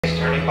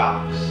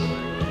box.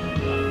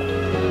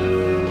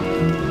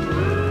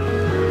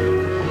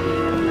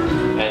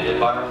 Ended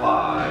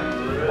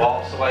butterfly.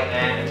 Waltz away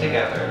and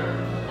together.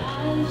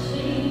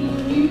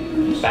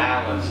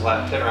 Balance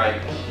left and right.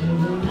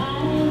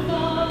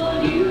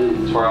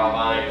 Twirl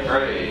line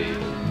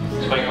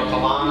 3. Twinkle to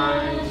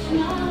line.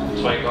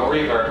 Twinkle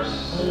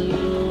reverse.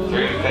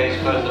 Through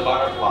face close the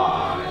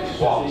butterfly.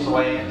 Waltz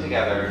away and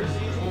together.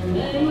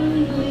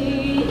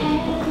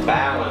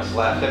 Balance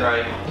left and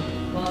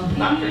right.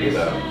 Not for you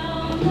though.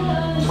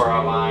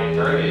 Twirl line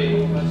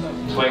 3.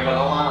 Twinkle the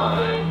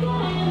line.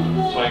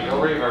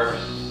 Twinkle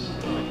reverse.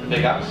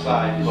 Big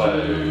upside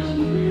close.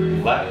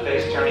 Left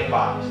face turning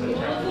box that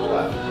turns to the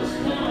left.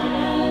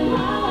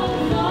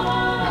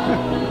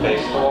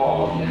 Face the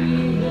wall.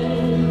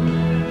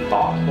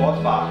 Box,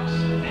 box, box.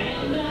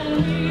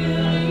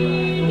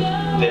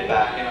 Dip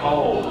back and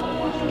hold.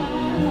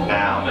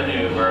 Now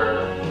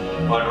maneuver.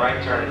 One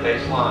right turn,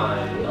 face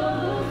line.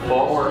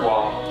 Forward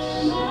waltz.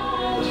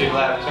 Two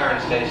left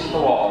turns, face the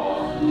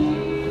wall.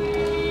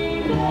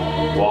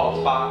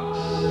 Waltz box.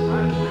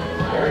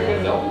 Very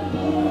good,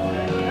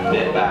 Bill.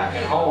 Dip back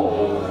and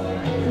hold.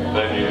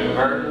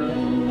 Maneuver.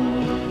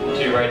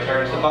 Two right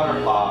turns to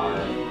butterfly.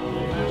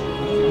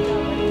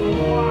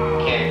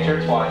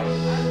 Canter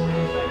twice.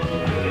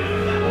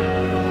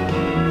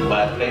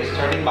 Left face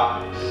turning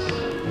box.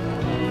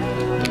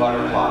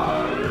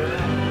 Butterfly.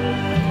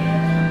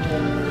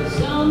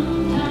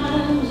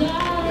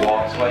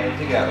 Waltz way in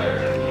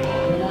together.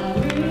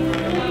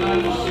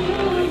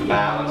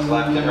 Balance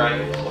left and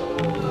right.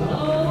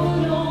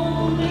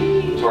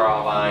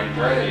 Twirl line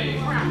 3.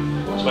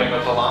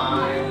 Twinkle to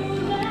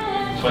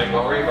line.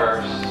 Twinkle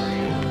reverse.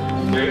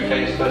 Through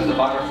face goes the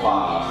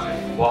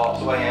butterfly.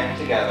 Waltz away and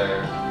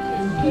together.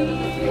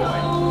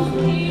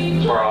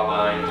 Twirl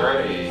line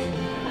 3.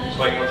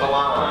 Twinkle to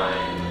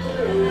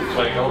line.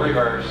 Twinkle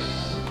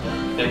reverse.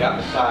 Big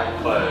up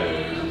side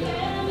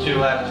close. Two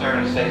left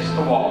turns face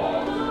the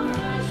wall.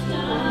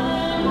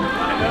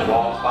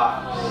 Waltz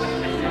box.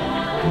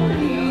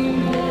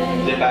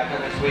 Dip back up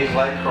and squeeze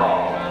leg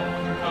crawl.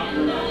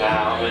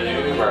 Now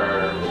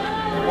maneuver.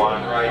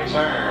 One right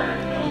turn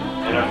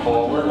and a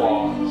forward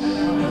waltz.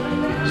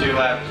 Two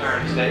left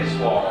turns, stay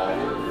wall.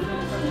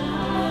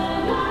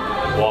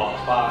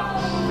 Waltz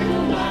box.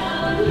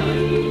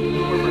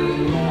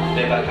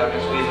 Dip back up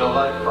and squeeze a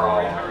leg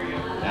crawl.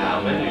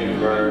 Now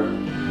maneuver.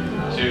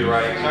 Two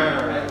right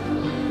turn.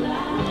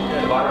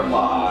 The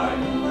butterfly.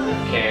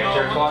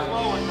 Canter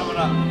twice.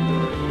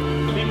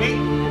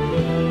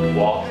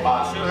 Waltz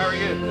box. How are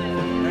you?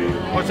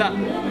 What's up?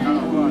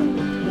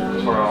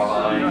 Twirl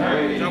line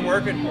 3. It's not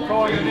working.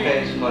 Through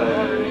face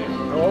close.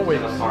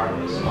 Always. And a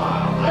hearty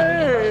smile.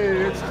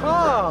 Hey, it's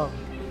Tom.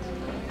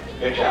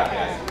 Good job,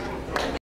 guys.